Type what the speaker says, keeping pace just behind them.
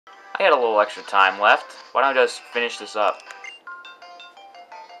I had a little extra time left. Why don't I just finish this up?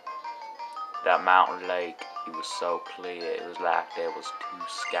 That mountain lake, it was so clear. It was like there was two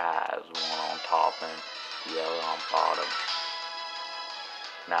skies, one on top and the other on bottom.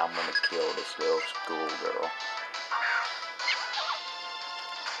 Now I'm gonna kill this little schoolgirl.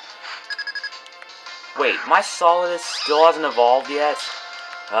 Wait, my Solidus still hasn't evolved yet?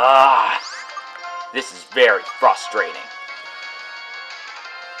 Ah, this is very frustrating.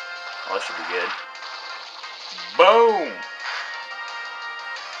 Oh, this should be good. Boom!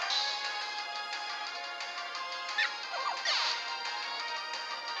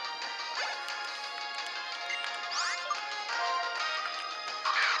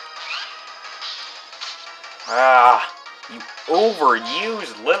 Ah, you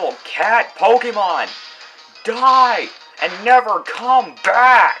overused little cat Pokemon! Die and never come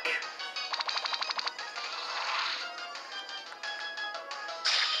back!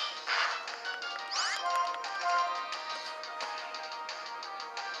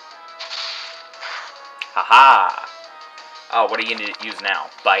 Haha! Oh, what are you gonna use now?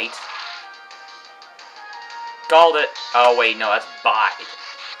 Bite? Called it! Oh, wait, no, that's bite.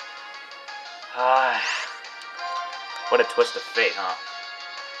 Ah. What a twist of fate, huh?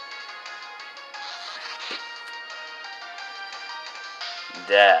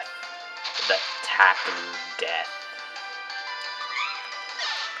 Death. The tackle death.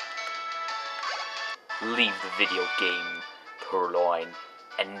 Leave the video game, Purloin,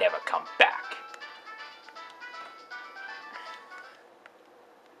 and never come back.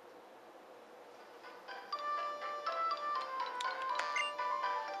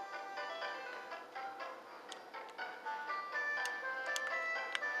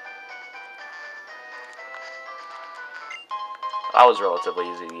 That was relatively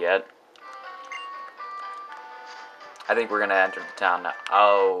easy to get. I think we're gonna enter the town now.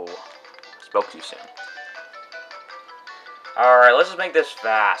 Oh, spoke too soon. Alright, let's just make this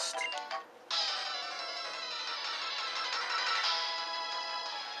fast.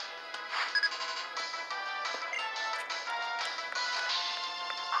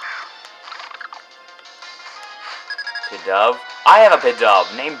 Pidove? I have a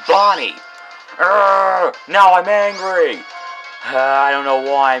Pidove named Bonnie! Urgh, now I'm angry! I don't know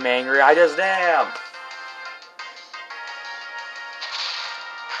why I'm angry, I just am!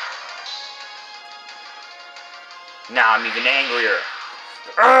 Now I'm even angrier.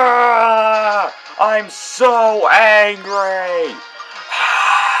 Urgh, I'm so angry!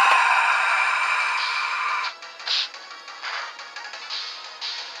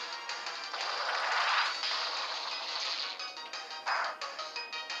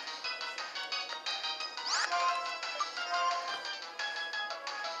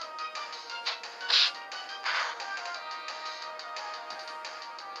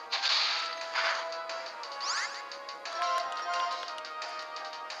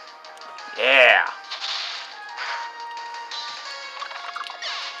 Yeah.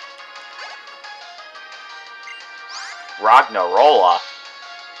 Ragnarola?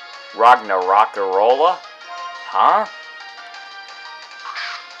 Ragnarokarola? Huh?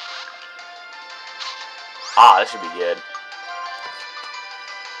 Ah, this should be good.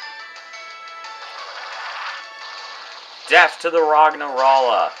 Death to the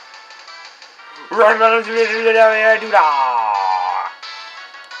Ragnarola.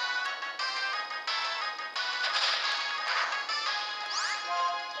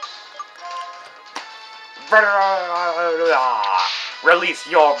 Release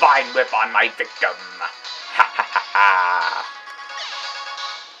your vine whip on my victim. Ha ha ha ha.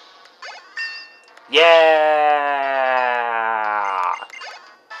 Yeah.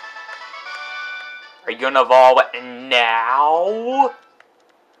 Are you gonna evolve now?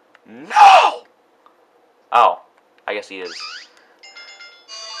 No. Oh, I guess he is.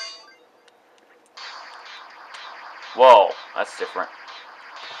 Whoa, that's different.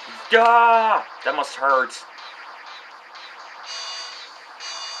 Gah! That must hurt.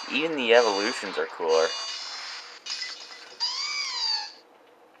 Even the evolutions are cooler.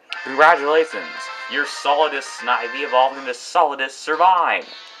 Congratulations! Your Solidus Snivy evolved into Solidus Servine.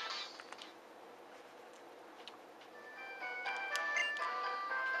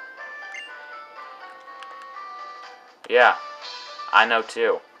 Yeah, I know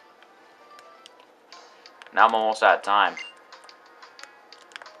too. Now I'm almost out of time.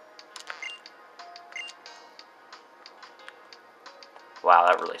 Wow,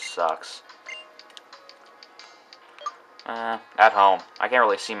 that really sucks. At home. I can't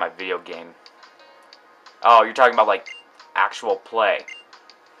really see my video game. Oh, you're talking about, like, actual play.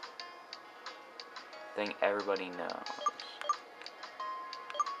 Thing everybody knows.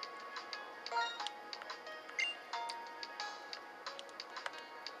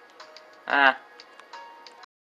 Ah.